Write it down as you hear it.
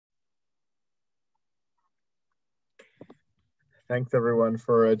Thanks everyone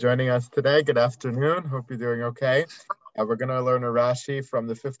for joining us today. Good afternoon. Hope you're doing okay. We're going to learn a Rashi from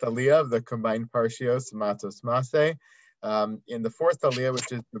the fifth Aliyah of the combined Parshios, Matos, Masei. In the fourth Aliyah,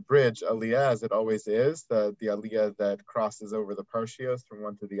 which is the bridge Aliyah, as it always is, the Aliyah that crosses over the Parshios from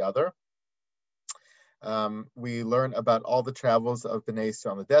one to the other. We learn about all the travels of Bnei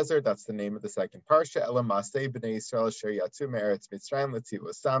Yisrael in the desert. That's the name of the second parsha. Ela Masei Bnei Yisrael Asher Yatzu Me'eretz Mitzrayim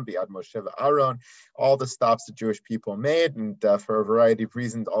L'Tzivosam Bi'ad Moshe Aaron. All the stops the Jewish people made, and for a variety of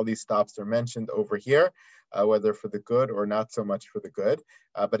reasons, all these stops are mentioned over here, whether for the good or not so much for the good.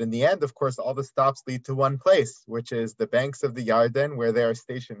 But in the end, of course, all the stops lead to one place, which is the banks of the Yarden, where they are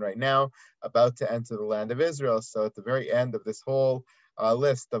stationed right now, about to enter the land of Israel. So at the very end of this whole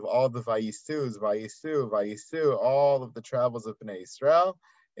list of all the Vayisu, all of the travels of Bnei Yisrael.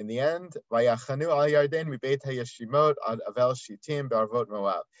 In the end, Vayachanu al Yarden mibeit hayeshimot ad avel shitim be'arvot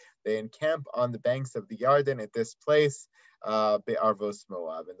Moab. They encamp on the banks of the Yarden at this place, be'arvos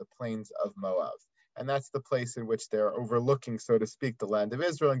Moab, in the plains of Moab. And that's the place in which they're overlooking, so to speak, the land of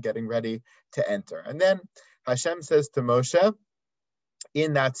Israel and getting ready to enter. And then Hashem says to Moshe,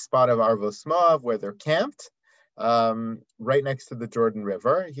 in that spot of Arvos Moab where they're camped, right next to the Jordan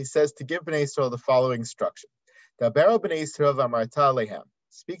River, he says to give Bnei Yisrael the following instruction. Dabero Bnei Yisrael v'amarta alehem.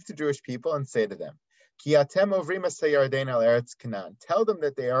 Speak to Jewish people and say to them, Ki atem ovrim Masei Yarden al Eretz Canaan. Tell them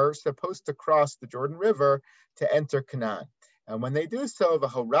that they are supposed to cross the Jordan River to enter Canaan. And when they do so,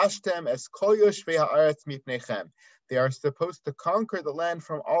 v'horashtem es kol yoshvei haaretz mipnechem. They are supposed to conquer the land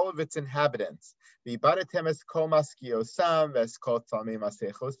from all of its inhabitants. V'ibadatem es kol maskiosam, v'es kol tzalmei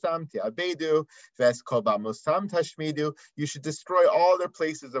masechosam tiabedu, v'es kol bamosam tashmidu. You should destroy all their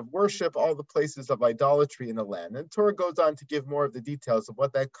places of worship, all the places of idolatry in the land. And Torah goes on to give more of the details of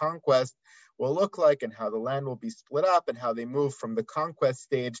what that conquest will look like and how the land will be split up and how they move from the conquest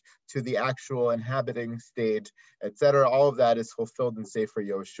stage to the actual inhabiting stage, etc. All of that is fulfilled in Sefer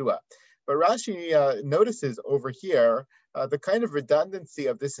Yoshua. But Rashi notices over here the kind of redundancy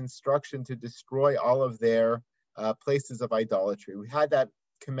of this instruction to destroy all of their places of idolatry. We had that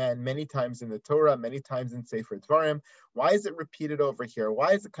command many times in the Torah, many times in Sefer Dvarim. Why is it repeated over here?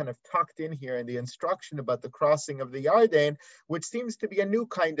 Why is it kind of tucked in here in the instruction about the crossing of the Yarden, which seems to be a new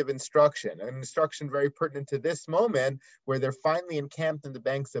kind of instruction, an instruction very pertinent to this moment where they're finally encamped in the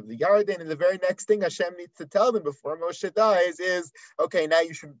banks of the Yarden, and the very next thing Hashem needs to tell them before Moshe dies is, okay, now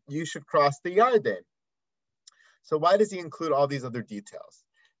you should cross the Yarden. So why does he include all these other details?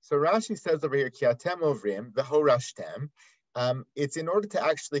 So Rashi says over here, Ki atem ovrim v'horashtem. It's in order to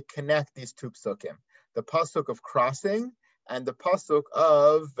actually connect these two psukim, the pasuk of crossing and the pasuk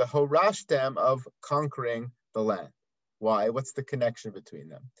of the horashtem of conquering the land. Why? What's the connection between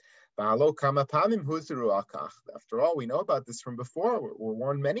them? After all, we know about this from before. We're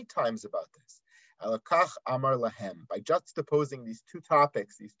warned many times about this. By juxtaposing these two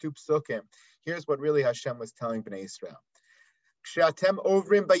topics, these two psukim, here's what really Hashem was telling Bnei Israel. Kshatem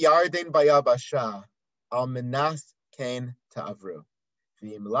ovrim bayarden bayabasha al menas kain ta'avru.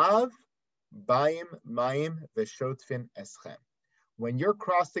 V'im lav bayim mayim v'shotfin eschem. When you're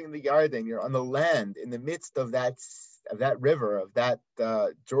crossing the Yarden, you're on the land in the midst of that river, of that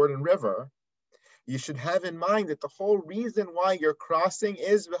Jordan River, you should have in mind that the whole reason why you're crossing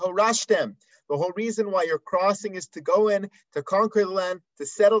is v'horashtem. The whole reason why you're crossing is to go in, to conquer the land, to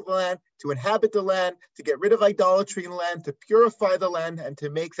settle the land, to inhabit the land, to get rid of idolatry in the land, to purify the land, and to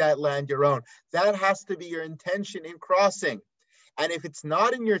make that land your own. That has to be your intention in crossing. And if it's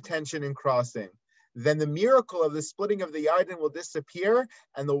not in your intention in crossing, then the miracle of the splitting of the Yarden will disappear,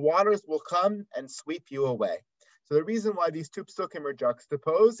 and the waters will come and sweep you away. So the reason why these two psukim are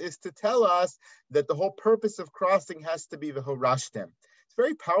juxtaposed is to tell us that the whole purpose of crossing has to be v'horashtem. It's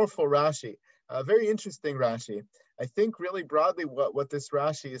very powerful Rashi, very interesting Rashi. I think really broadly what this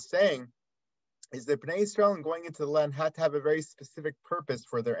Rashi is saying is that Bnei Yisrael in going into the land had to have a very specific purpose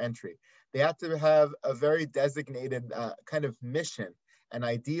for their entry. They had to have a very designated kind of mission, an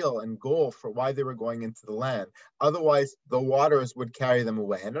ideal and goal for why they were going into the land. Otherwise, the waters would carry them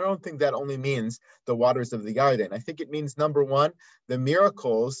away. And I don't think that only means the waters of the Yarden. I think it means, number one, the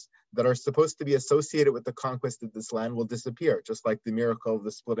miracles that are supposed to be associated with the conquest of this land will disappear, just like the miracle of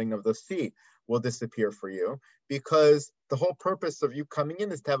the splitting of the sea will disappear for you, because the whole purpose of you coming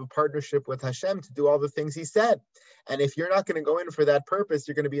in is to have a partnership with Hashem to do all the things he said. And if you're not going to go in for that purpose,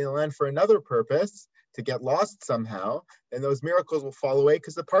 you're going to be in the land for another purpose, to get lost somehow, then those miracles will fall away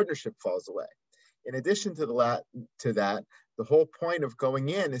because the partnership falls away. In addition to that, the whole point of going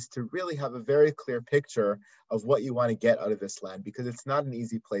in is to really have a very clear picture of what you want to get out of this land, because it's not an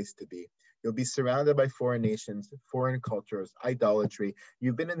easy place to be. You'll be surrounded by foreign nations, foreign cultures, idolatry.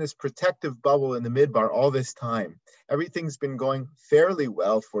 You've been in this protective bubble in the Midbar all this time. Everything's been going fairly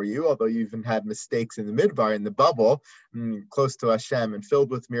well for you, although you even had mistakes in the Midbar, in the bubble, close to Hashem and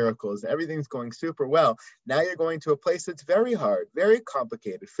filled with miracles. Everything's going super well. Now you're going to a place that's very hard, very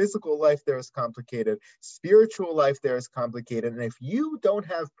complicated. Physical life there is complicated. Spiritual life there is complicated. And if you don't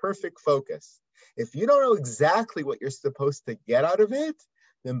have perfect focus, if you don't know exactly what you're supposed to get out of it,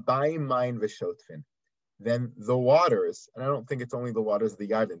 then ba'im mayim v'shotfin, then the waters, and I don't think it's only the waters of the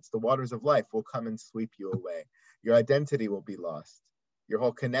Yarden, it's the waters of life, will come and sweep you away. Your identity will be lost. Your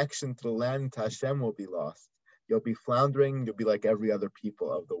whole connection to the land, to Hashem, will be lost. You'll be floundering. You'll be like every other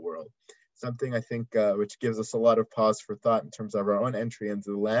people of the world. Something I think which gives us a lot of pause for thought in terms of our own entry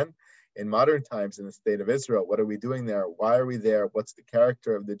into the land. In modern times, in the state of Israel, what are we doing there? Why are we there? What's the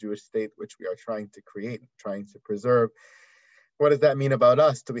character of the Jewish state which we are trying to create, trying to preserve? What does that mean about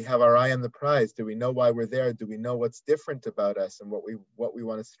us? Do we have our eye on the prize? Do we know why we're there? Do we know what's different about us and what we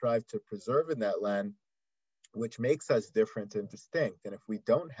want to strive to preserve in that land, which makes us different and distinct? And if we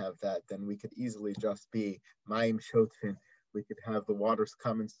don't have that, then we could easily just be mayim shotfin. We could have the waters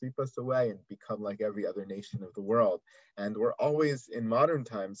come and sweep us away and become like every other nation of the world. And we're always in modern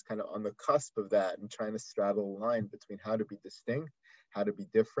times kind of on the cusp of that and trying to straddle the line between how to be distinct, how to be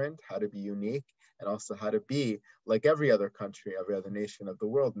different, how to be unique, and also how to be like every other country, every other nation of the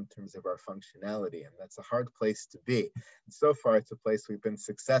world in terms of our functionality. And that's a hard place to be. And so far, it's a place we've been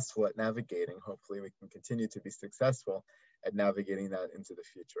successful at navigating. Hopefully, we can continue to be successful at navigating that into the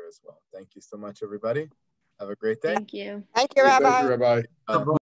future as well. Thank you so much, everybody. Have a great day. Thank you. Thank you, Rabbi. Thank you, Rabbi.